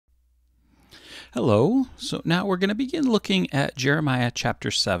Hello. So now we're going to begin looking at Jeremiah chapter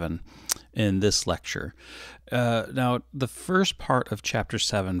 7 in this lecture. Now, the first part of chapter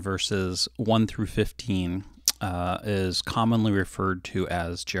 7, verses 1 through 15, is commonly referred to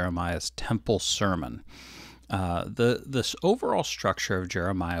as Jeremiah's temple sermon. This overall structure of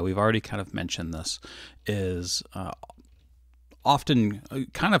Jeremiah, we've already kind of mentioned this, is often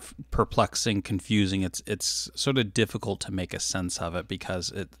kind of perplexing, confusing. It's sort of difficult to make a sense of it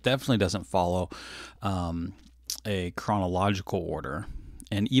because it definitely doesn't follow a chronological order,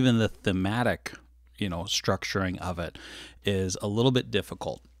 and even the thematic, structuring of it is a little bit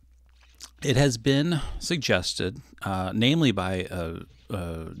difficult. It has been suggested, namely by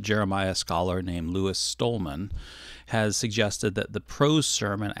a Jeremiah scholar named Louis Stolman, has suggested that the prose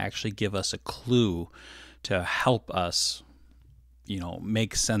sermon actually give us a clue to help us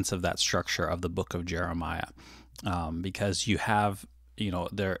make sense of that structure of the book of Jeremiah, because you have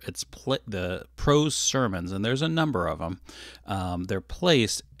the prose sermons, and there's a number of them. They're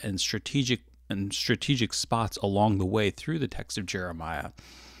placed in strategic spots along the way through the text of Jeremiah,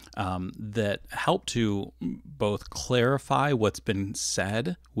 that help to both clarify what's been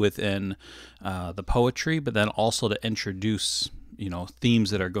said within the poetry, but then also to introduce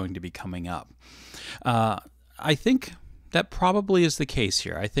themes that are going to be coming up. I think that probably is the case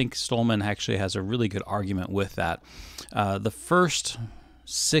here. I think Stolman actually has a really good argument with that. The first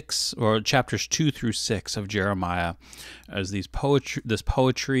six, or chapters 2 through 6 of Jeremiah, is this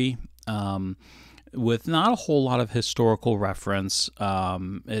poetry with not a whole lot of historical reference.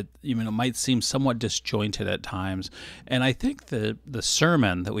 It might seem somewhat disjointed at times, and I think the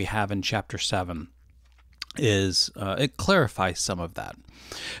sermon that we have in chapter 7 is it clarifies some of that.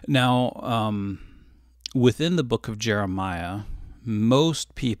 Now, within the book of Jeremiah,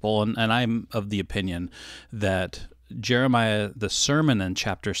 most people, and I'm of the opinion that Jeremiah, the sermon in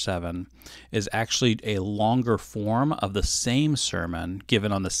chapter 7, is actually a longer form of the same sermon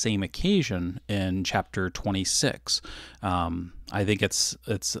given on the same occasion in chapter 26. I think it's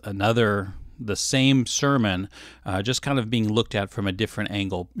the same sermon, just kind of being looked at from a different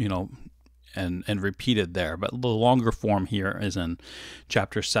angle, and repeated there. But the longer form here is in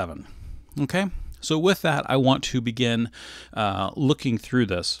chapter 7. Okay? So with that, I want to begin looking through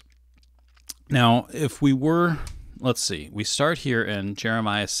this. Now, if we were, let's see, we start here in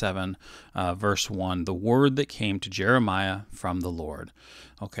Jeremiah 7, verse 1, the word that came to Jeremiah from the Lord.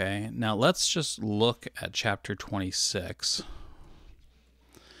 Okay, now let's just look at chapter 26.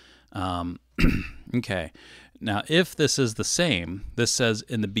 Okay. Now, if this is the same, this says,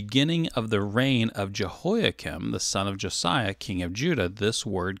 in the beginning of the reign of Jehoiakim, the son of Josiah, king of Judah, this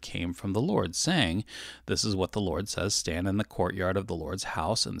word came from the Lord, saying, this is what the Lord says, stand in the courtyard of the Lord's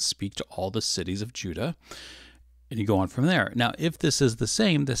house and speak to all the cities of Judah. And you go on from there. Now, if this is the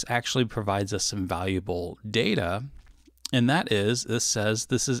same, this actually provides us some valuable data, and that is, this says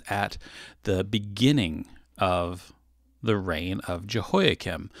this is at the beginning of the reign of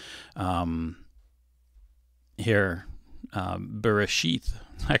Jehoiakim. Here, Bereshith,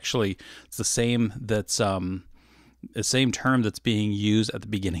 actually, it's the same term that's being used at the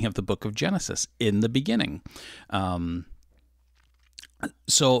beginning of the book of Genesis, in the beginning.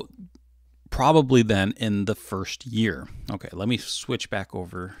 So probably then in the first year. Okay, let me switch back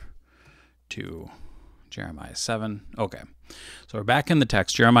over to Jeremiah 7. Okay, so we're back in the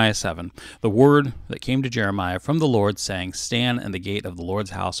text, Jeremiah 7. The word that came to Jeremiah from the Lord, saying, stand in the gate of the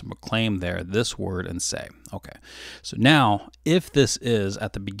Lord's house and proclaim there this word and say. Okay, so now, if this is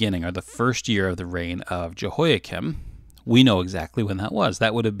at the beginning or the first year of the reign of Jehoiakim, we know exactly when that was.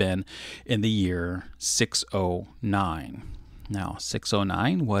 That would have been in the year 609. Now,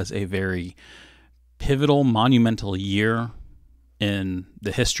 609 was a very pivotal, monumental year in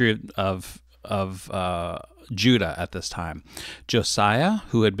the history of Judah at this time. Josiah,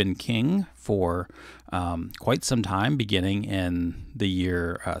 who had been king for quite some time, beginning in the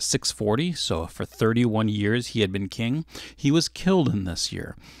year 640, so for 31 years he had been king, he was killed in this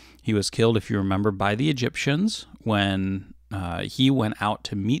year. He was killed, if you remember, by the Egyptians when he went out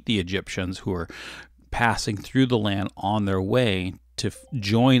to meet the Egyptians who were passing through the land on their way to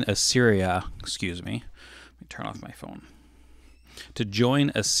join Assyria. Excuse me. Let me turn off my phone. To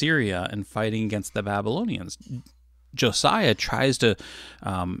join Assyria in fighting against the Babylonians. Josiah tries to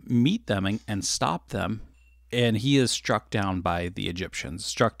meet them and stop them, and he is struck down by the Egyptians,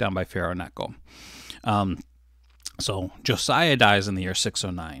 struck down by Pharaoh Necho. So Josiah dies in the year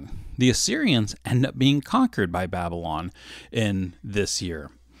 609. The Assyrians end up being conquered by Babylon in this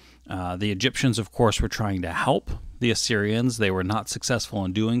year. The Egyptians, of course, were trying to help the Assyrians. They were not successful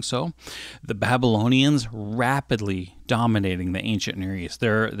in doing so. The Babylonians rapidly dominating the ancient Near East.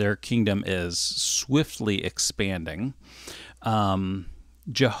 Their kingdom is swiftly expanding.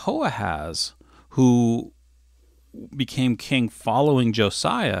 Jehoahaz, who became king following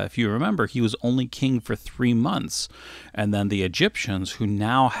Josiah, if you remember, he was only king for 3 months. And then the Egyptians, who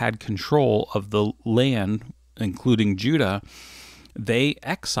now had control of the land, including Judah, they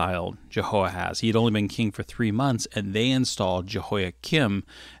exiled Jehoahaz. He had only been king for 3 months, and they installed Jehoiakim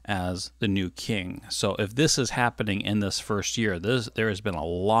as the new king. So if this is happening in this first year, there has been a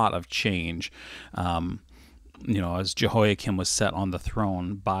lot of change, as Jehoiakim was set on the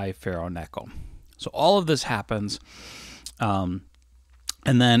throne by Pharaoh Necho. So all of this happens. And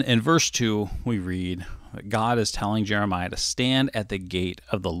then in verse 2, we read that God is telling Jeremiah to stand at the gate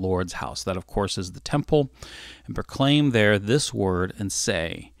of the Lord's house. That, of course, is the temple, and proclaim there this word and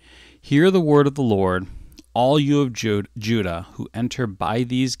say, "Hear the word of the Lord, all you of Judah who enter by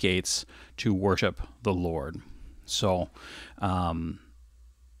these gates to worship the Lord." So,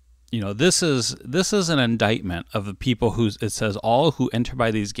 this is an indictment of the people who, it says, all who enter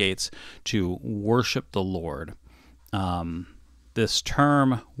by these gates to worship the Lord. This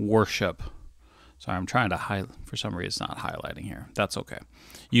term worship, sorry, I'm trying to highlight, for some reason it's not highlighting here. That's okay.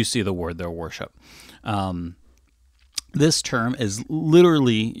 You see the word there, worship. This term is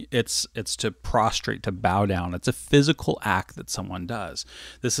literally, it's to prostrate, to bow down. It's a physical act that someone does.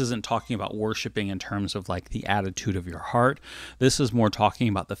 This isn't talking about worshiping in terms of like the attitude of your heart. This is more talking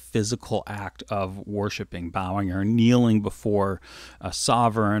about the physical act of worshiping, bowing or kneeling before a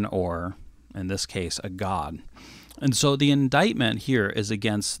sovereign, or in this case, a god. And so the indictment here is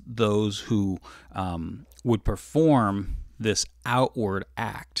against those who would perform this outward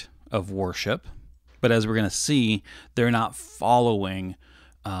act of worship. But as we're going to see, they're not following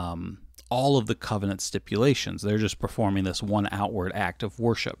all of the covenant stipulations. They're just performing this one outward act of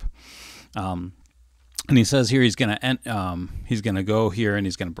worship. And he says here he's going to go here and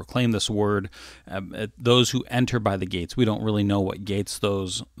he's going to proclaim this word. Those who enter by the gates. We don't really know what gates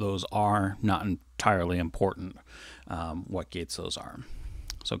those are. Not entirely important what gates those are.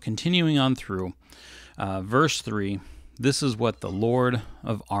 So continuing on through verse 3, this is what the Lord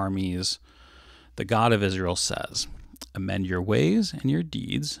of armies, the God of Israel, says: "Amend your ways and your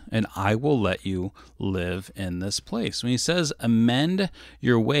deeds, and I will let you live in this place." When he says amend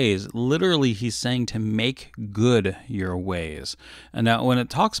your ways, literally he's saying to make good your ways. And now when it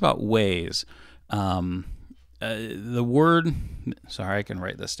talks about ways, the word, sorry, I can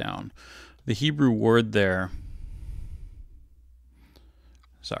write this down. The Hebrew word there,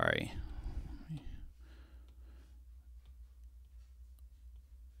 sorry,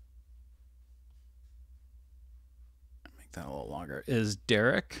 that a little longer, is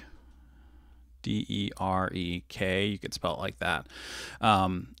derek, D-E-R-E-K. You could spell it like that.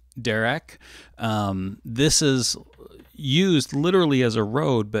 Derek. This is used literally as a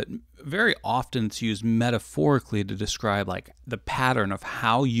road, but very often it's used metaphorically to describe like the pattern of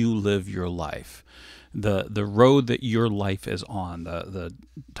how you live your life, the road that your life is on, the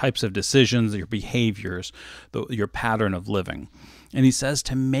types of decisions, your behaviors, your pattern of living. And he says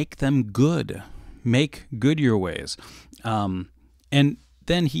to make them good. Make good your ways. And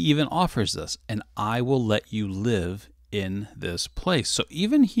then he even offers this, and I will let you live in this place. So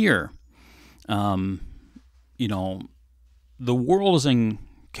even here, the world is in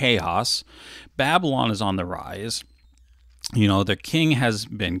chaos. Babylon is on the rise. The king has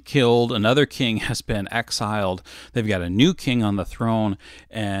been killed. Another king has been exiled. They've got a new king on the throne.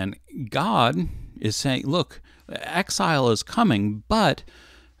 And God is saying, look, exile is coming, but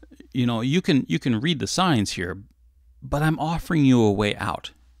you can read the signs here, but I'm offering you a way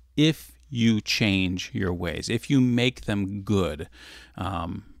out if you change your ways, if you make them good,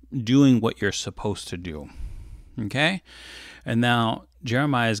 doing what you're supposed to do. Okay? And now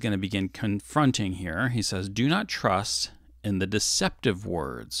Jeremiah is going to begin confronting here. He says, "Do not trust in the deceptive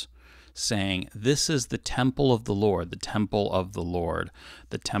words, saying, 'This is the temple of the Lord, the temple of the Lord,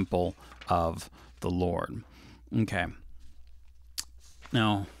 the temple of the Lord.'" Okay.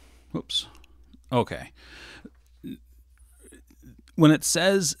 Now, whoops. Okay. When it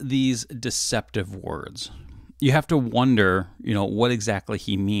says these deceptive words, you have to wonder, what exactly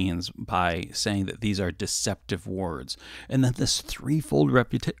he means by saying that these are deceptive words. And then this threefold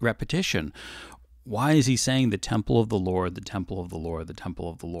repetition. Why is he saying the temple of the Lord, the temple of the Lord, the temple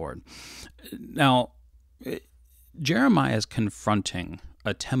of the Lord? Now, Jeremiah is confronting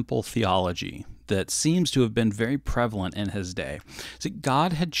a temple theology that seems to have been very prevalent in his day. See,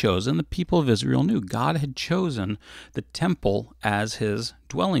 God had chosen, the people of Israel knew, God had chosen the temple as his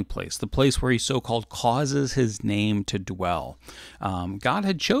dwelling place, the place where he so-called causes his name to dwell. God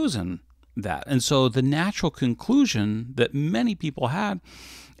had chosen that. And so the natural conclusion that many people had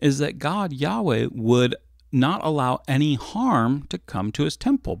is that God, Yahweh, would not allow any harm to come to his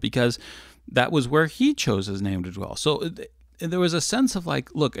temple because that was where he chose his name to dwell. So there was a sense of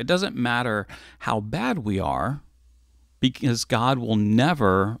like, look, it doesn't matter how bad we are because God will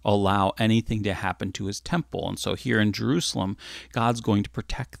never allow anything to happen to his temple. And so here in Jerusalem, God's going to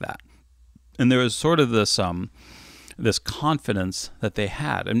protect that. And there was sort of this confidence that they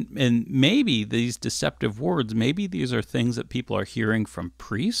had. And maybe these deceptive words, maybe these are things that people are hearing from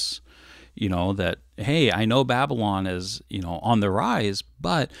priests, that, hey, I know Babylon is, on the rise,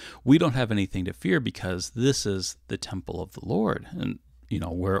 but we don't have anything to fear because this is the temple of the Lord. And,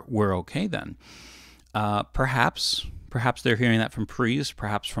 we're okay then. Perhaps they're hearing that from priests,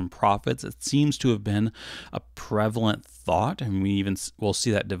 perhaps from prophets. It seems to have been a prevalent thought, and we'll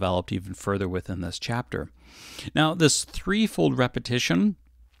see that developed even further within this chapter. Now, this threefold repetition,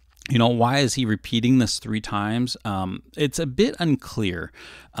 why is he repeating this 3 times? It's a bit unclear.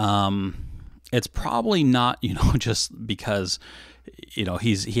 It's probably not, just because,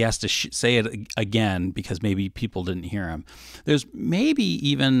 he has to say it again because maybe people didn't hear him. There's maybe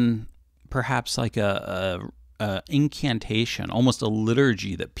even perhaps like a incantation, almost a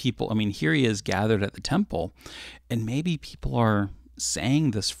liturgy that people, here he is gathered at the temple, and maybe people are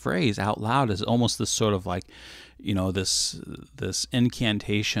saying this phrase out loud as almost this sort of like, this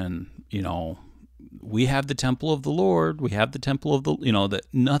incantation, we have the temple of the Lord, we have the temple of the, that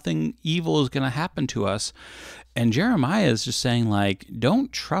nothing evil is going to happen to us. And Jeremiah is just saying like,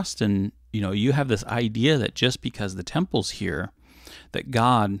 don't trust in, you have this idea that just because the temple's here, that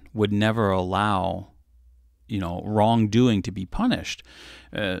God would never allow, wrongdoing to be punished.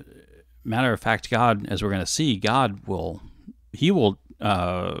 Matter of fact, God, as we're going to see, God will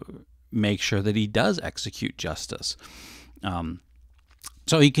make sure that he does execute justice.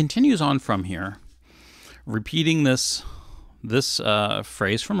 So he continues on from here, repeating this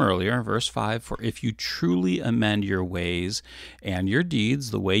phrase from earlier, verse 5, for if you truly amend your ways and your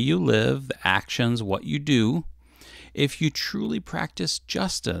deeds, the way you live, the actions, what you do, if you truly practice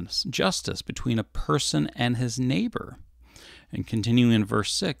justice between a person and his neighbor. And continuing in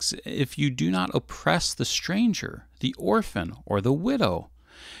verse 6, if you do not oppress the stranger, the orphan, or the widow,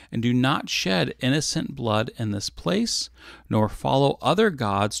 and do not shed innocent blood in this place, nor follow other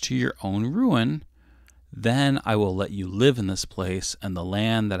gods to your own ruin, then I will let you live in this place and the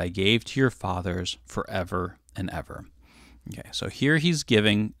land that I gave to your fathers forever and ever. Okay, so here he's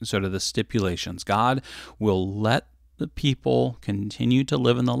giving sort of the stipulations. God will let the people continue to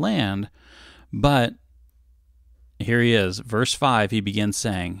live in the land, but here he is, verse 5, he begins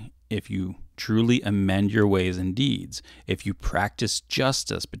saying, if you truly amend your ways and deeds, if you practice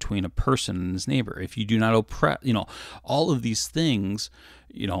justice between a person and his neighbor, if you do not oppress, all of these things,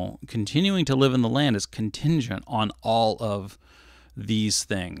 continuing to live in the land is contingent on all of these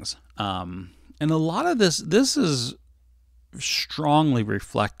things. And a lot of this is strongly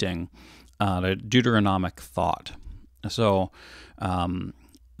reflecting the Deuteronomic thought. So,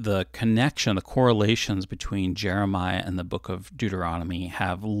 the connection, the correlations between Jeremiah and the book of Deuteronomy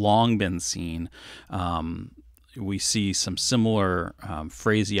have long been seen. We see some similar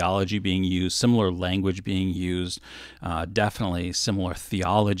phraseology being used, similar language being used, definitely similar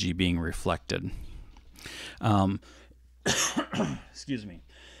theology being reflected. Excuse me.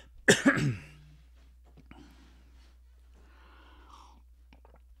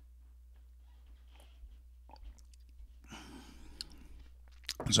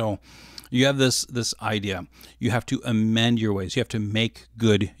 So you have this idea. You have to amend your ways. You have to make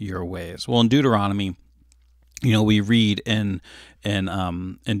good your ways. Well, in Deuteronomy, we read in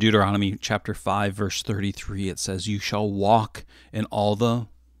Deuteronomy chapter 5, verse 33, it says, you shall walk in all the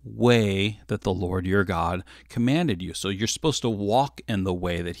way that the Lord your God commanded you. So you're supposed to walk in the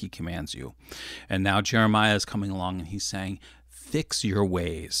way that he commands you. And now Jeremiah is coming along and he's saying, fix your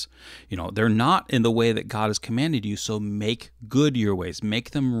ways. They're not in the way that God has commanded you, so make good your ways.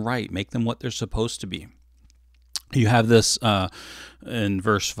 Make them right. Make them what they're supposed to be. You have this in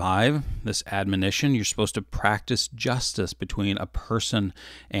verse 5, this admonition. You're supposed to practice justice between a person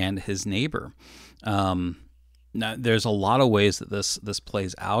and his neighbor. Now, there's a lot of ways that this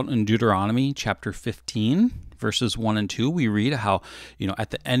plays out. In Deuteronomy chapter 15, verses 1 and 2, we read how,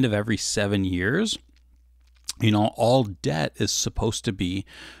 at the end of every 7 years, All debt is supposed to be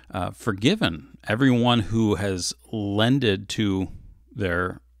forgiven. Everyone who has lended to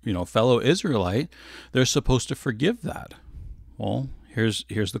their, fellow Israelite, they're supposed to forgive that. Well, here's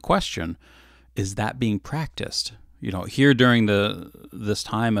the question: is that being practiced? Here during this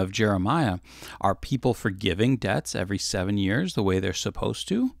time of Jeremiah, are people forgiving debts every 7 years the way they're supposed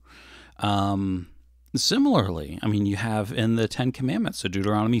to? Similarly, you have in the Ten Commandments, so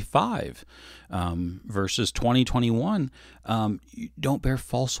Deuteronomy 5, verses 20, 21, don't bear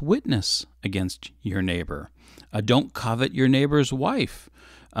false witness against your neighbor. Don't covet your neighbor's wife,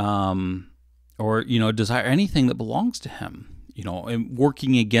 or desire anything that belongs to him. And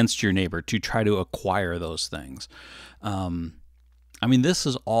working against your neighbor to try to acquire those things. This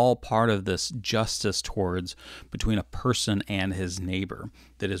is all part of this justice between a person and his neighbor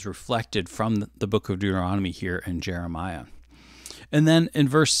that is reflected from the book of Deuteronomy here in Jeremiah. And then in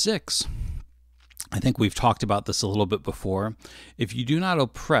verse 6, I think we've talked about this a little bit before. If you do not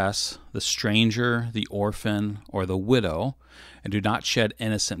oppress the stranger, the orphan, or the widow, and do not shed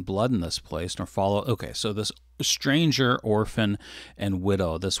innocent blood in this place, nor follow... Okay, so this stranger, orphan, and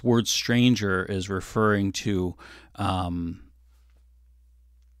widow. This word stranger is referring to... there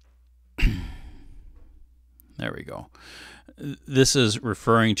we go. This is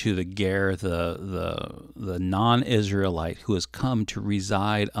referring to the ger, the non-Israelite who has come to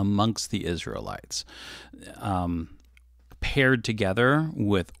reside amongst the Israelites. Paired together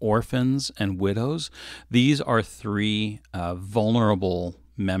with orphans and widows, these are three vulnerable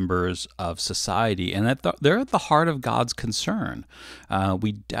members of society, and they're at the heart of God's concern.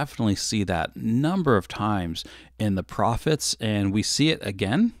 We definitely see that number of times in the prophets, and we see it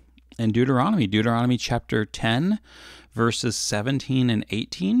again in Deuteronomy chapter 10, verses 17 and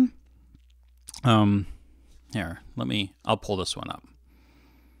 18. I'll pull this one up.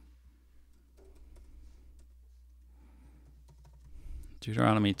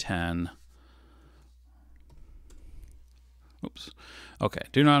 Deuteronomy 10. Oops. Okay,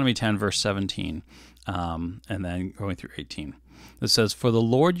 Deuteronomy 10, verse 17, and then going through 18. It says, "For the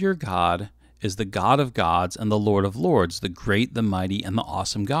Lord your God is the God of gods and the Lord of lords, the great, the mighty, and the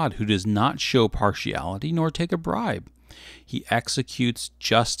awesome God, who does not show partiality nor take a bribe. He executes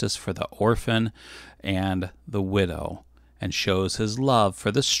justice for the orphan and the widow, and shows his love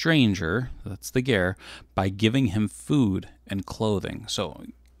for the stranger," that's the ger, "by giving him food and clothing." So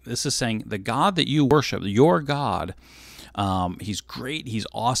this is saying the God that you worship, your God, he's great, he's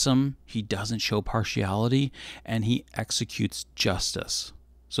awesome, he doesn't show partiality, and he executes justice.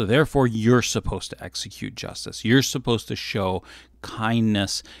 So therefore, you're supposed to execute justice. You're supposed to show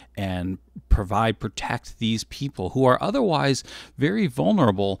kindness and protect these people who are otherwise very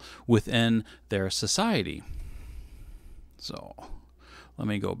vulnerable within their society. So let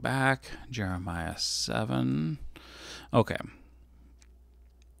me go back. Jeremiah 7. Okay.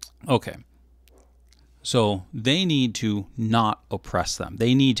 So they need to not oppress them.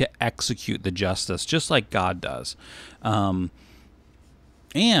 They need to execute the justice just like God does.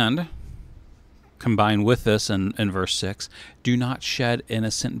 And combined with this in verse 6, do not shed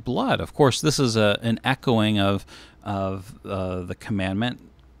innocent blood. Of course, this is an echoing of the commandment,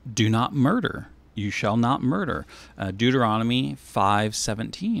 do not murder. You shall not murder. Deuteronomy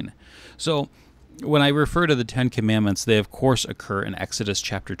 5:17. So when I refer to the Ten Commandments, they of course occur in Exodus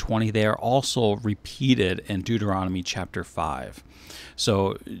chapter 20. They are also repeated in Deuteronomy chapter 5.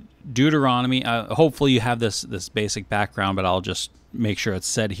 So Deuteronomy, hopefully you have this basic background, but I'll just make sure it's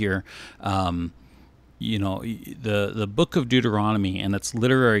said here. The book of Deuteronomy and its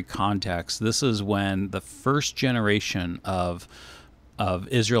literary context, this is when the first generation of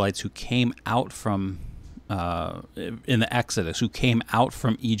Israelites who came out from in the Exodus, who came out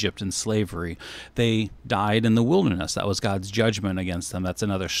from Egypt in slavery, they died in the wilderness. That was God's judgment against them. That's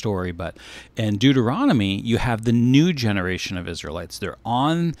another story. But in Deuteronomy, you have the new generation of Israelites. They're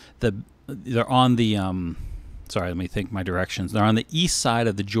on the sorry, let me think my directions. They're on the east side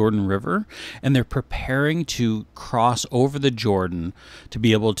of the Jordan River, and they're preparing to cross over the Jordan to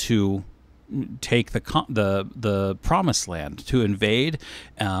be able to take the promised land, to invade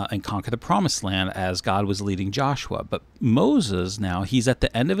and conquer the promised land as God was leading Joshua. But Moses now, he's at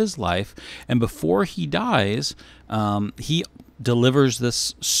the end of his life, and before he dies, he delivers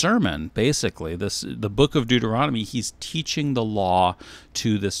this sermon, basically, the book of Deuteronomy. He's teaching the law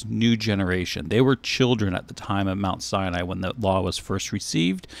to this new generation. They were children at the time of Mount Sinai when the law was first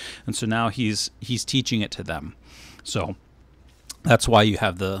received, and so now he's teaching it to them. So that's why you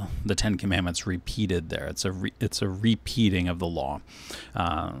have the Ten Commandments repeated there. It's a repeating of the law,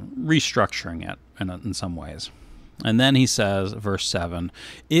 restructuring it in some ways. And then he says, verse 7,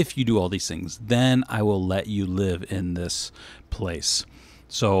 if you do all these things, then I will let you live in this place.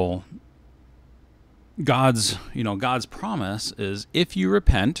 So God's promise is, if you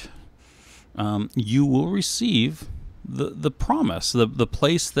repent, you will receive the promise, the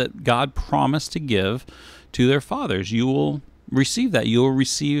place that God promised to give to their fathers. You will receive that. You will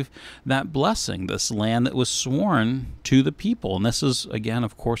receive that blessing, this land that was sworn to the people. And this is, again,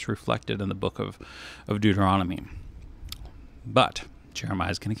 of course, reflected in the book of Deuteronomy. But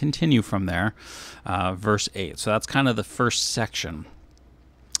Jeremiah is going to continue from there, verse 8. So that's kind of the first section.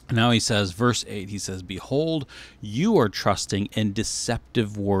 Now he says, verse 8, he says, behold, you are trusting in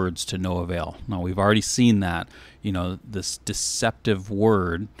deceptive words to no avail. Now, we've already seen that, this deceptive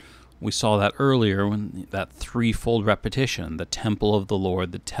word. We saw that earlier when that threefold repetition, the temple of the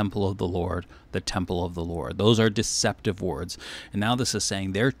Lord, the temple of the Lord, the temple of the Lord. Those are deceptive words. And now this is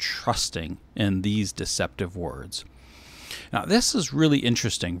saying they're trusting in these deceptive words. Now, this is really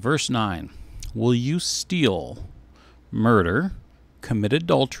interesting. Verse 9, will you steal, murder, commit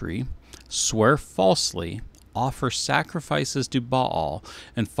adultery, swear falsely, offer sacrifices to Baal,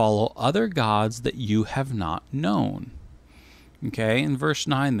 and follow other gods that you have not known? Okay, in verse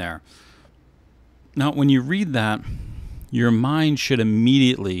 9 there. Now, when you read that, your mind should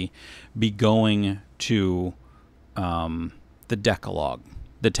immediately be going to the Decalogue,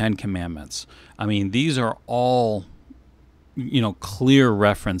 the Ten Commandments. I mean, these are all clear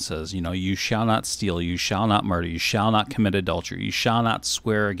references. You shall not steal, you shall not murder, you shall not commit adultery, you shall not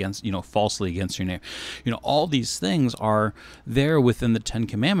swear against, falsely against your neighbor. All these things are there within the Ten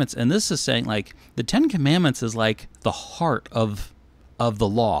Commandments. And this is saying, like, the Ten Commandments is like the heart of the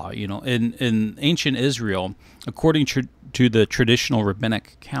law. In ancient Israel, according to the traditional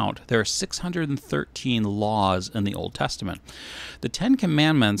rabbinic count, there are 613 laws in the Old Testament. The Ten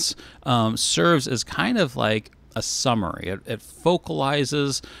Commandments serves as kind of like a summary. It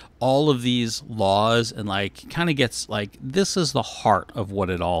focalizes all of these laws and kind of gets this is the heart of what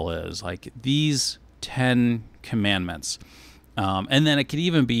it all is, these 10 commandments. And then it could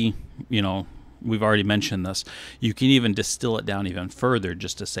even be, we've already mentioned this, you can even distill it down even further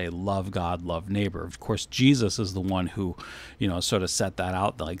just to say love God, love neighbor. Of course, Jesus is the one who, sort of set that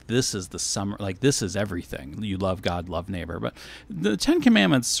out, this is the summer, this is everything. You love God, love neighbor. But the Ten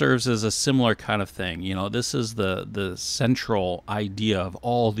Commandments serves as a similar kind of thing. This is the central idea of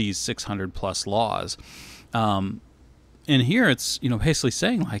all these 600 plus laws. And here it's, basically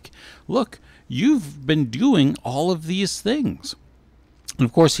saying look, you've been doing all of these things. And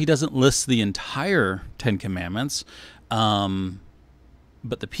of course, he doesn't list the entire Ten Commandments,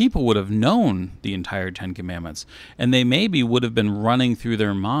 but the people would have known the entire Ten Commandments, and they maybe would have been running through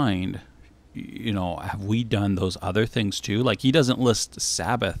their mind, have we done those other things too? He doesn't list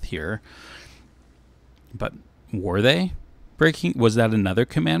Sabbath here, but were they breaking? Was that another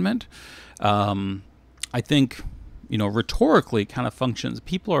commandment? I think, rhetorically kind of functions.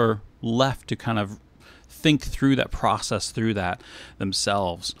 People are left to kind of think through that, process through that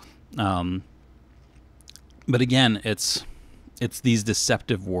themselves. But again, it's these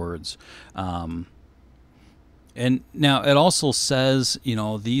deceptive words. And now it also says,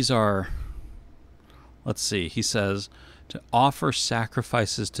 these are, let's see, he says to offer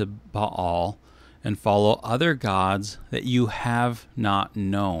sacrifices to Baal and follow other gods that you have not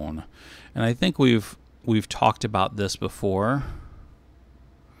known. And I think we've talked about this before.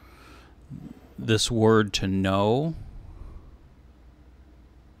 This word to know,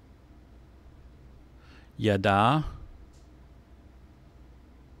 yada.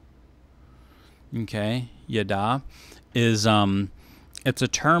 Okay, yada is it's a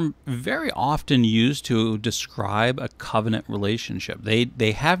term very often used to describe a covenant relationship.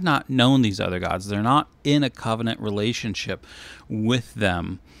 They have not known these other gods. They're not in a covenant relationship with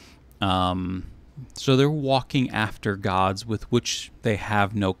them. So they're walking after gods with which they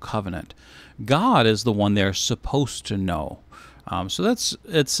have no covenant. God is the one they're supposed to know. So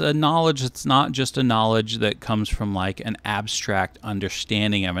it's a knowledge. It's not just a knowledge that comes from an abstract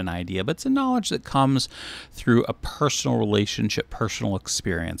understanding of an idea, but it's a knowledge that comes through a personal relationship, personal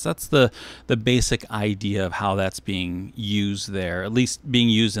experience. That's the basic idea of how that's being used there, at least being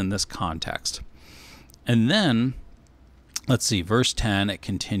used in this context. And then, let's see, verse 10, it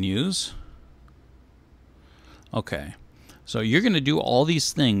continues. Okay, so you're going to do all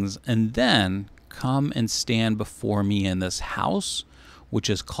these things and then come and stand before me in this house, which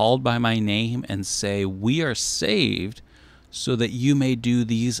is called by my name, and say, we are saved, so that you may do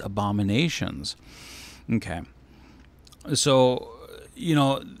these abominations. Okay, so,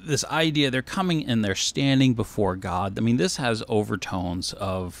 this idea, they're coming and they're standing before God. I mean, this has overtones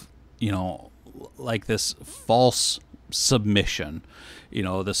of, like this false submission,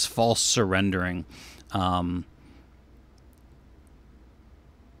 this false surrendering.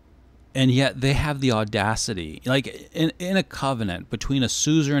 And yet they have the audacity, like in a covenant between a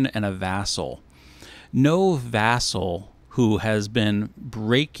suzerain and a vassal, no vassal who has been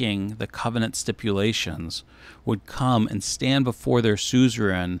breaking the covenant stipulations would come and stand before their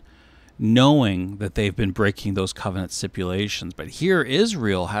suzerain knowing that they've been breaking those covenant stipulations. But here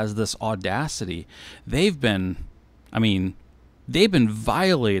Israel has this audacity. They've been violating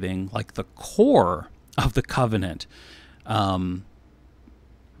like the core of the covenant.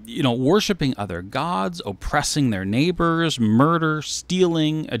 Worshiping other gods, oppressing their neighbors, murder,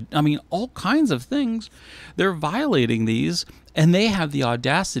 stealing, all kinds of things. They're violating these, and they have the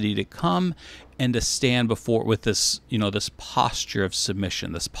audacity to come and to stand before with this, this posture of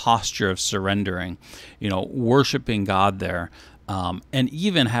submission, this posture of surrendering, worshiping God there. And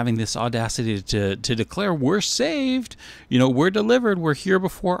even having this audacity to declare we're saved, we're delivered, we're here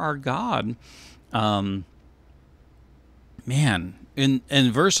before our God. And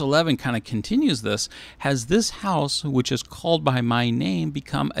verse 11 kind of continues this. Has this house, which is called by my name,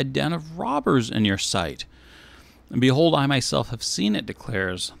 become a den of robbers in your sight? And behold, I myself have seen it,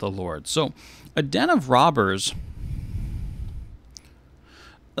 declares the Lord. So a den of robbers,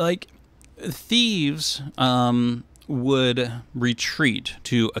 like thieves, would retreat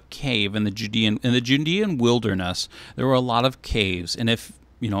to a cave in the Judean wilderness. There were a lot of caves, and if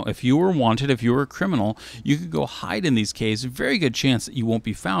you were wanted, if you were a criminal, you could go hide in these caves. Very good chance that you won't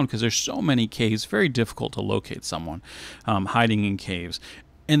be found because there's so many caves. Very difficult to locate someone hiding in caves.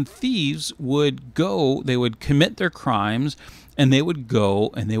 And thieves would go, they would commit their crimes, and they would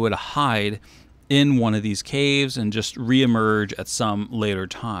go and they would hide in one of these caves and just reemerge at some later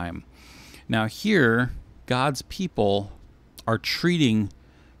time. Now here, God's people are treating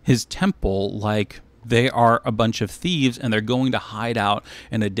his temple like they are a bunch of thieves, and they're going to hide out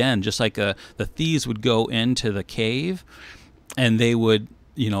in a den, just like the thieves would go into the cave, and they would,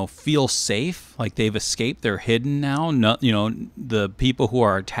 feel safe, like they've escaped. They're hidden now. No, the people who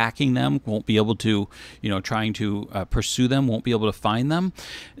are attacking them won't be able to, trying to pursue them, won't be able to find them.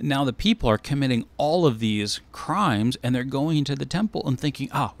 Now the people are committing all of these crimes, and they're going into the temple and thinking,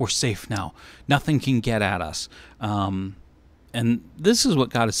 we're safe now. Nothing can get at us. And this is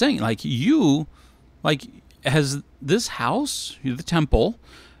what God is saying. Has this house, the temple,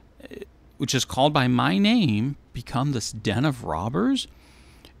 which is called by my name, become this den of robbers?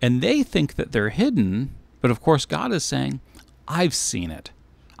 And they think that they're hidden, but of course God is saying, I've seen it.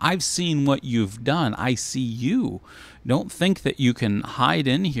 I've seen what you've done. I see you. Don't think that you can hide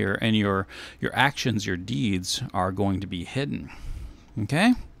in here and your actions, your deeds are going to be hidden.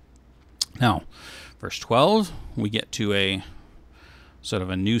 Okay? Now, verse 12, we get to a sort of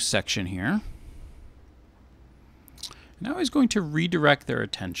a new section here. Now he's going to redirect their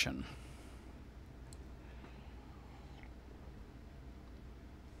attention.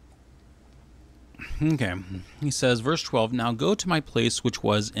 Okay, he says, verse 12, now go to my place which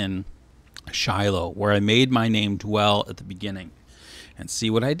was in Shiloh, where I made my name dwell at the beginning, and see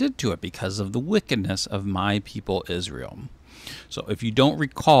what I did to it because of the wickedness of my people Israel. So if you don't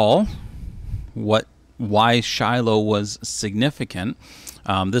recall why Shiloh was significant,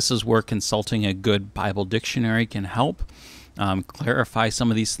 this is where consulting a good Bible dictionary can help clarify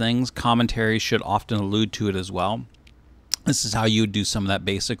some of these things. Commentaries should often allude to it as well. This is how you would do some of that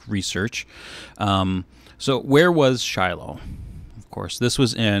basic research. So where was Shiloh? Of course, this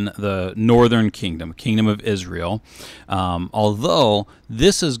was in the northern kingdom of Israel. Although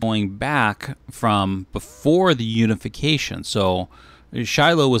this is going back from before the unification. So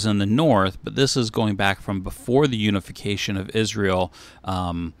Shiloh was in the north, but this is going back from before the unification of Israel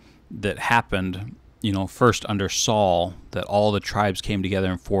that happened, first under Saul, that all the tribes came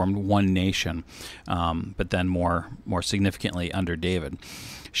together and formed one nation, but then more significantly under David.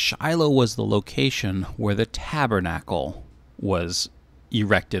 Shiloh was the location where the tabernacle was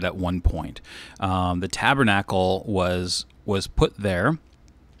erected at one point. The tabernacle was put there.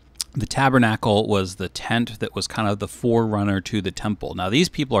 The tabernacle was the tent that was kind of the forerunner to the temple. Now, these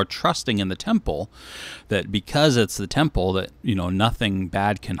people are trusting in the temple, that because it's the temple that, nothing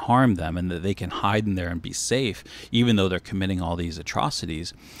bad can harm them and that they can hide in there and be safe, even though they're committing all these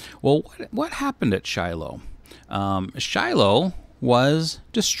atrocities. Well, what happened at Shiloh? Shiloh was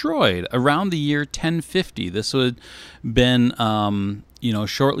destroyed around the year 1050. This would have been,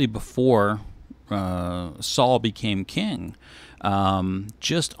 shortly before Saul became king.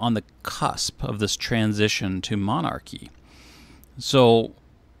 Just on the cusp of this transition to monarchy. So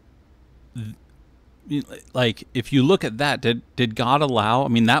like, if you look at that, did God allow? I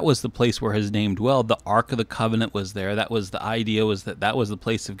mean, that was the place where his name dwelled. The Ark of the Covenant was there. That was the idea, was that was the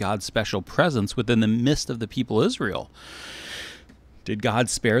place of God's special presence within the midst of the people of Israel. Did God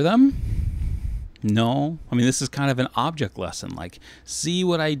spare them? No. I mean, this is kind of an object lesson. Like, see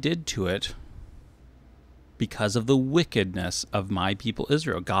what I did to it because of the wickedness of my people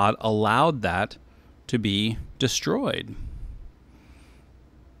Israel. God allowed that to be destroyed.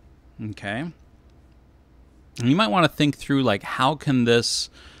 Okay? And you might want to think through, like, how can this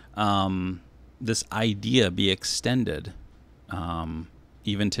this idea be extended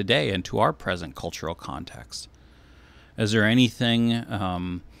even today into our present cultural context? Is there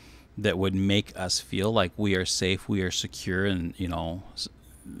anything that would make us feel like we are safe, we are secure, and, you know,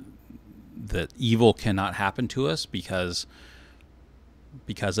 that evil cannot happen to us because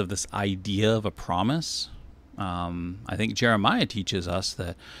of this idea of a promise? I think Jeremiah teaches us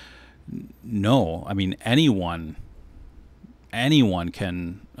that no, I mean, anyone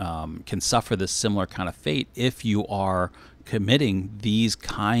can suffer this similar kind of fate if you are committing these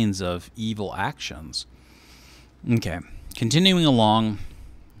kinds of evil actions. Okay, continuing along,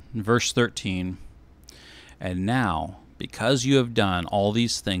 verse 13. And now, because you have done all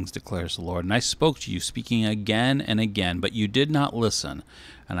these things, declares the Lord, and I spoke to you, speaking again and again, but you did not listen,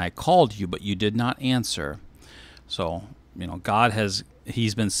 and I called you, but you did not answer. So, you know,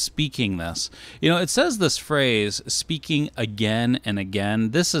 he's been speaking this. You know, it says this phrase, speaking again and again.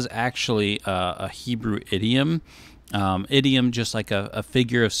 This is actually a Hebrew idiom. Idiom, just like a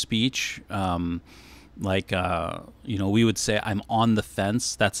figure of speech. You know, we would say, I'm on the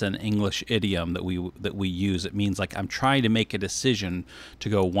fence. That's an English idiom that we use. It means, like, I'm trying to make a decision to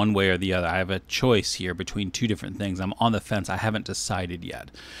go one way or the other. I have a choice here between two different things. I'm on the fence. I haven't decided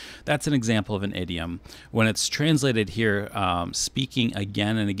yet. That's an example of an idiom. When it's translated here, speaking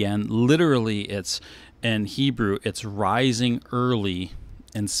again and again, literally it's, in Hebrew, it's rising early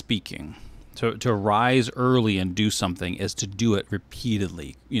and speaking. To rise early and do something is to do it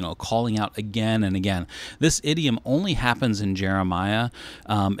repeatedly, you know, calling out again and again. This idiom only happens in Jeremiah,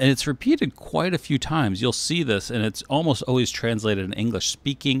 and it's repeated quite a few times. You'll see this, and it's almost always translated in English,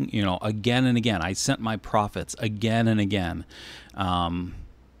 speaking, you know, again and again. I sent my prophets again and again.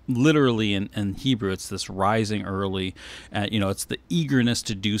 Literally in Hebrew, it's this rising early. You know, it's the eagerness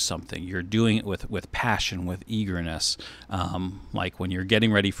to do something. You're doing it with passion, with eagerness. Like when you're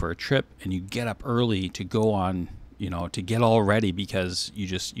getting ready for a trip and you get up early to go on, you know, to get all ready because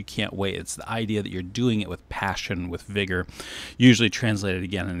you can't wait. It's the idea that you're doing it with passion, with vigor, usually translated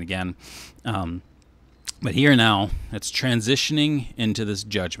again and again. But here now, it's transitioning into this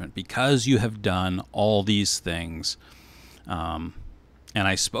judgment. Because you have done all these things, and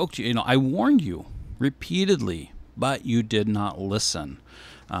I spoke to you, you know, I warned you repeatedly, but you did not listen.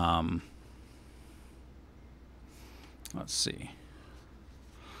 Let's see.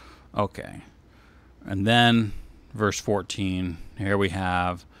 Okay. And then verse 14, here we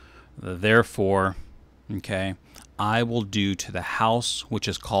have the therefore, okay, I will do to the house which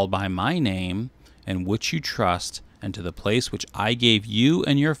is called by my name, and which you trust, and to the place which I gave you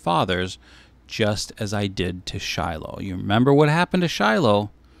and your fathers, just as I did to Shiloh. You remember what happened to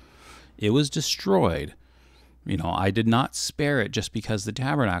Shiloh? It was destroyed. You know, I did not spare it just because the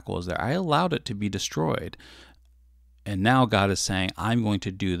tabernacle was there. I allowed it to be destroyed. And now God is saying, I'm going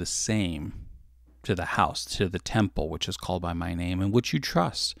to do the same to the house, to the temple, which is called by my name, and which you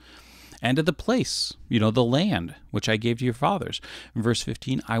trust, and to the place, you know, the land, which I gave to your fathers. In verse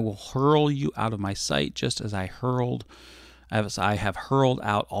 15, I will hurl you out of my sight, just as I have hurled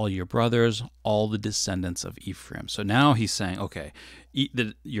out all your brothers, all the descendants of Ephraim. So now he's saying, okay,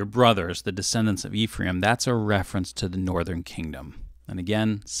 your brothers, the descendants of Ephraim, that's a reference to the northern kingdom. And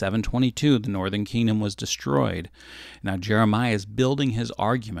again, 722, the northern kingdom was destroyed. Now Jeremiah is building his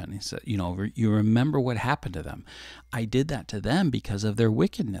argument. He said, you know, you remember what happened to them. I did that to them because of their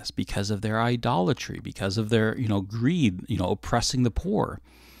wickedness, because of their idolatry, because of their, you know, greed, you know, oppressing the poor.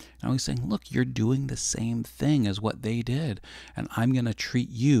 Now he's saying, look, you're doing the same thing as what they did, and I'm going to treat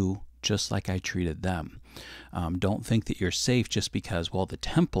you just like I treated them. Don't think that you're safe just because, well, the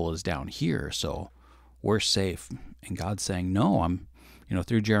temple is down here, so we're safe. And God's saying, no, you know,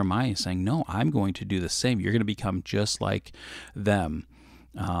 through Jeremiah saying, no, I'm going to do the same. You're going to become just like them.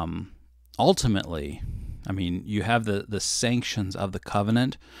 Ultimately, I mean, you have the sanctions of the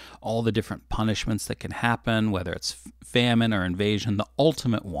covenant, all the different punishments that can happen, whether it's famine or invasion. The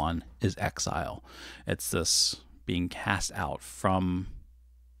ultimate one is exile. It's this being cast out from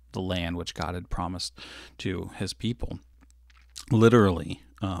the land which God had promised to his people. Literally,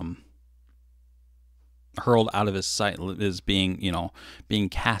 hurled out of his sight, is being, being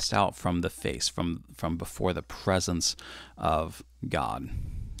cast out from the face, from before the presence of God,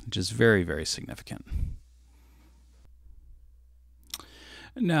 which is very, very significant.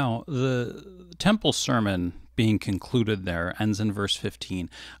 Now, the temple sermon being concluded there ends in verse 15.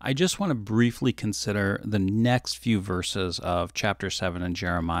 I just want to briefly consider the next few verses of chapter 7 in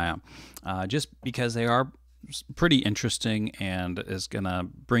Jeremiah, just because they are pretty interesting and is going to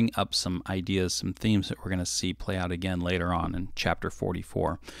bring up some ideas, some themes that we're going to see play out again later on in chapter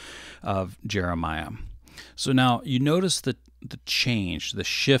 44 of Jeremiah. So now you notice the change, the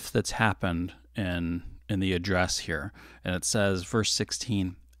shift that's happened in the address here. And it says, verse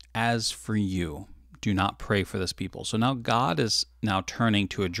 16, "As for you, do not pray for this people." So now God is now turning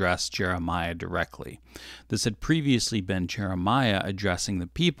to address Jeremiah directly. This had previously been Jeremiah addressing the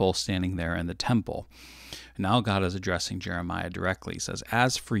people standing there in the temple. Now God is addressing Jeremiah directly. He says,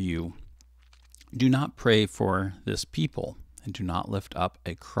 "As for you, do not pray for this people, and do not lift up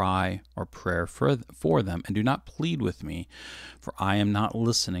a cry or prayer for them, and do not plead with me, for I am not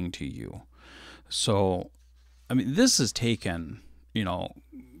listening to you." So, I mean, this has taken,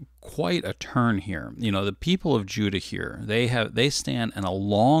 quite a turn here. The people of Judah here, they stand in a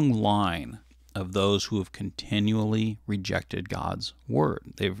long line of those who have continually rejected God's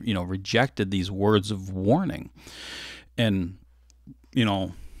word. They've, rejected these words of warning. And,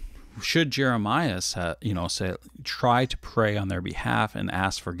 should Jeremiah say, try to pray on their behalf and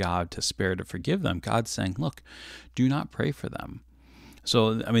ask for God to spare, to forgive them, God's saying, look, do not pray for them.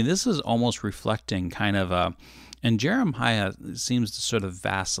 So, I mean, this is almost reflecting kind of and Jeremiah seems to sort of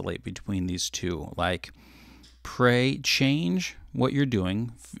vacillate between these two, like, pray, change what you're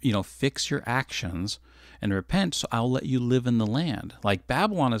doing, fix your actions and repent, so I'll let you live in the land. Like,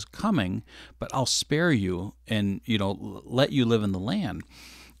 Babylon is coming, but I'll spare you and, let you live in the land.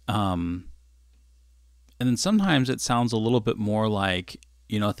 And then sometimes it sounds a little bit more like,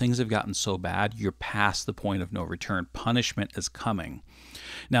 things have gotten so bad, you're past the point of no return. Punishment is coming.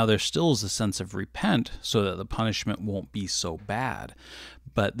 Now, there still is a sense of repent so that the punishment won't be so bad,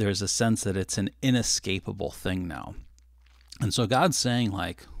 but there's a sense that it's an inescapable thing now. And so God's saying,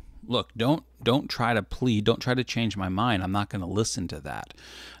 like, look, don't try to plead, don't try to change my mind. I'm not going to listen to that.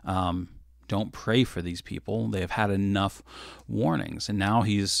 Don't pray for these people. They have had enough warnings. And now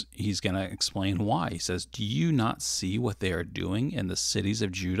he's going to explain why. He says, do you not see what they are doing in the cities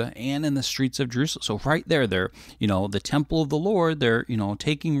of Judah and in the streets of Jerusalem? So right there, they're, the temple of the Lord, they're,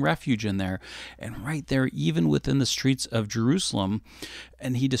 taking refuge in there. And right there, even within the streets of Jerusalem.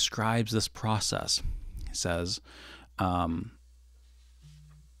 And he describes this process. He says,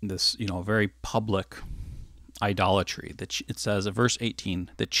 this, very public idolatry. It says in verse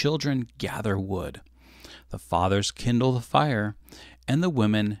 18, "The children gather wood, the fathers kindle the fire, and the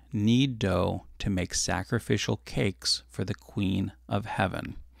women knead dough to make sacrificial cakes for the Queen of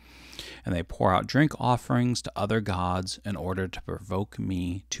Heaven. And they pour out drink offerings to other gods in order to provoke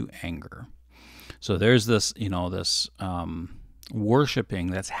me to anger." So there's this, this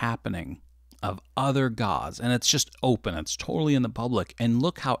worshiping that's happening of other gods, and it's just open, it's totally in the public, and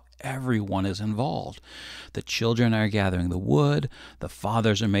look how everyone is involved. The children are gathering the wood, the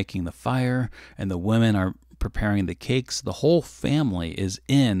fathers are making the fire, and the women are preparing the cakes. The whole family is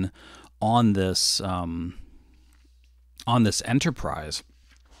in on this enterprise,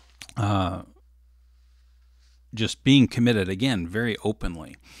 just being committed, again, very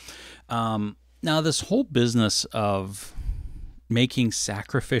openly. Now, this whole business of making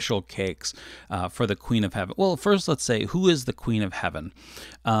sacrificial cakes for the Queen of Heaven. Well, first let's say, who is the Queen of Heaven?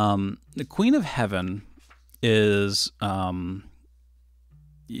 The Queen of Heaven is,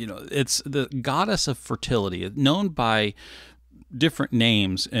 it's the goddess of fertility, known by different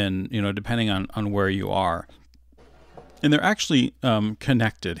names, and depending on where you are. And they're actually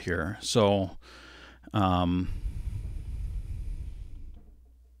connected here. So,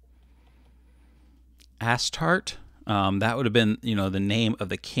 Astarte. That would have been, the name of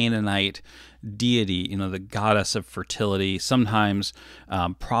the Canaanite deity, the goddess of fertility, sometimes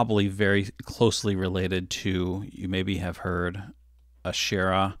probably very closely related to, you maybe have heard,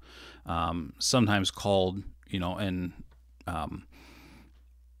 Asherah, sometimes called, in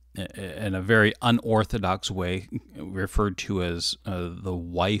a very unorthodox way, referred to as the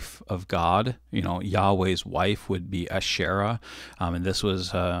wife of God. Yahweh's wife would be Asherah, and this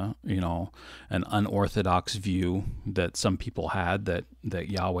was, an unorthodox view that some people had, that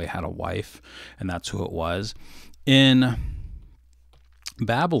Yahweh had a wife, and that's who it was. In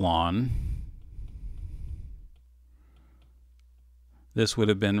Babylon, this would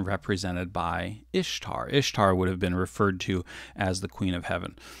have been represented by Ishtar. Ishtar would have been referred to as the Queen of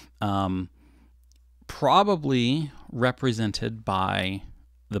Heaven. probably represented by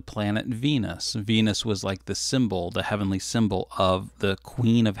the planet Venus. Venus was like the symbol, the heavenly symbol of the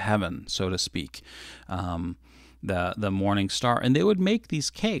Queen of Heaven, so to speak, the morning star. And they would make these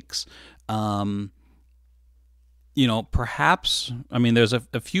cakes. Perhaps, there's a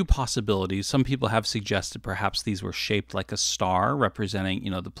few possibilities. Some people have suggested perhaps these were shaped like a star representing,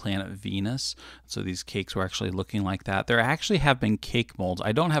 the planet Venus. So these cakes were actually looking like that. There actually have been cake molds.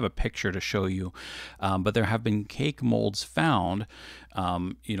 I don't have a picture to show you, but there have been cake molds found,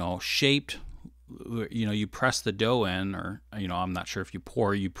 shaped. You press the dough in, or, I'm not sure if you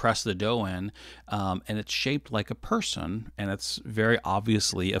pour, you press the dough in, and it's shaped like a person, and it's very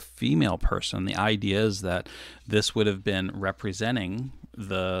obviously a female person. The idea is that this would have been representing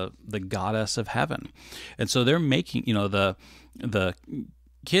the goddess of heaven. And so they're making, the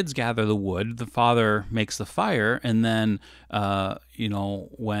kids gather the wood, the father makes the fire, and then,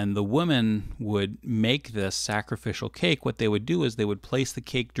 when the woman would make this sacrificial cake, what they would do is they would place the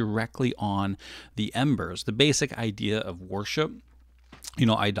cake directly on the embers. The basic idea of worship,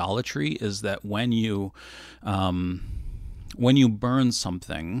 idolatry, is that when you burn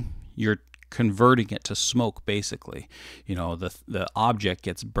something, you're converting it to smoke, basically. The object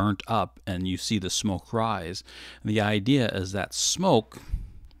gets burnt up and you see the smoke rise. And the idea is that smoke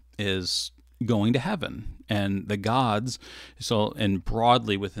is going to heaven, and the gods. And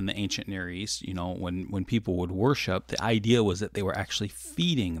broadly within the ancient Near East, when people would worship, the idea was that they were actually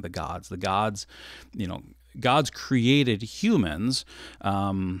feeding the gods. The gods, gods created humans.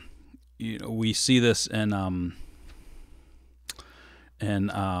 We see this in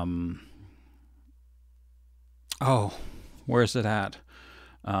where is it at?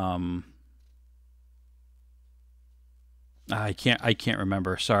 I can't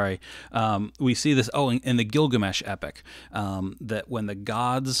remember. Sorry. We see this. In the Gilgamesh epic, that when the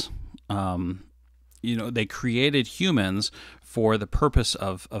gods, they created humans for the purpose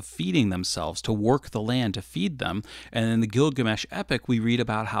of feeding themselves, to work the land to feed them. And in the Gilgamesh epic, we read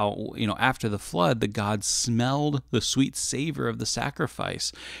about how, after the flood, the gods smelled the sweet savor of the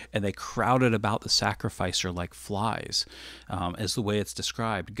sacrifice, and they crowded about the sacrificer like flies, is the way it's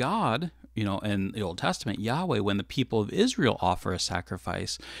described. God, in the Old Testament, Yahweh, when the people of Israel offer a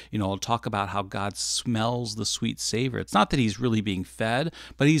sacrifice, it'll talk about how God smells the sweet savor. It's not that he's really being fed,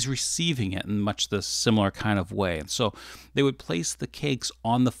 but he's receiving it in much the similar kind of way. And so they would place the cakes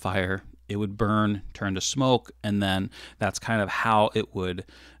on the fire. It would burn, turn to smoke, and then that's kind of how it would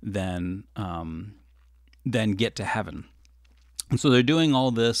then get to heaven. And so they're doing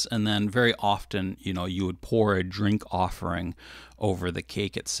all this, and then very often, you would pour a drink offering over the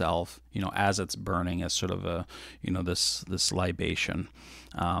cake itself, as it's burning, as sort of a, this libation,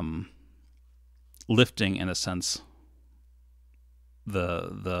 lifting, in a sense,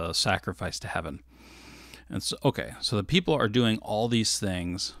 the sacrifice to heaven. And so, so the people are doing all these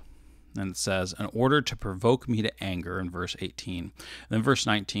things, and it says, in order to provoke me to anger, in verse 18. And then verse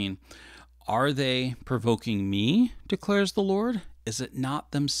 19, are they provoking me, declares the Lord? Is it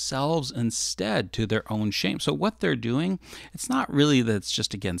not themselves instead to their own shame? So what they're doing, it's not really that it's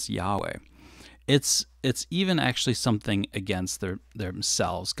just against Yahweh. It's even actually something against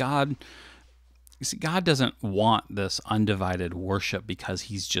themselves. God doesn't want this undivided worship because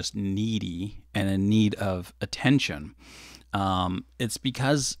he's just needy and in need of attention. It's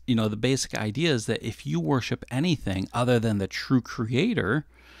because, the basic idea is that if you worship anything other than the true creator,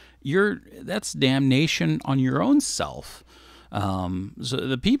 that's damnation on your own self. So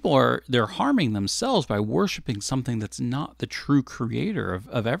the people they're harming themselves by worshiping something that's not the true creator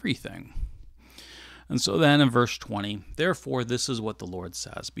of everything. And so then in verse 20, therefore this is what the Lord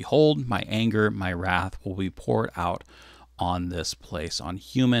says, behold, my anger, my wrath will be poured out on this place, on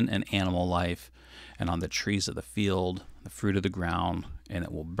human and animal life, and on the trees of the field, the fruit of the ground, and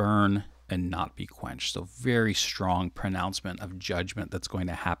it will burn and not be quenched. So very strong pronouncement of judgment that's going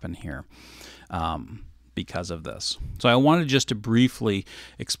to happen here because of this. So I wanted just to briefly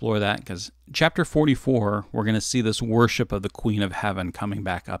explore that, because chapter 44, we're going to see this worship of the Queen of Heaven coming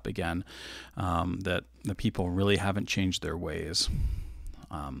back up again, that the people really haven't changed their ways,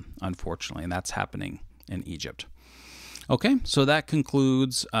 unfortunately, and that's happening in Egypt. Okay, so that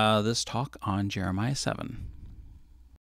concludes this talk on Jeremiah 7.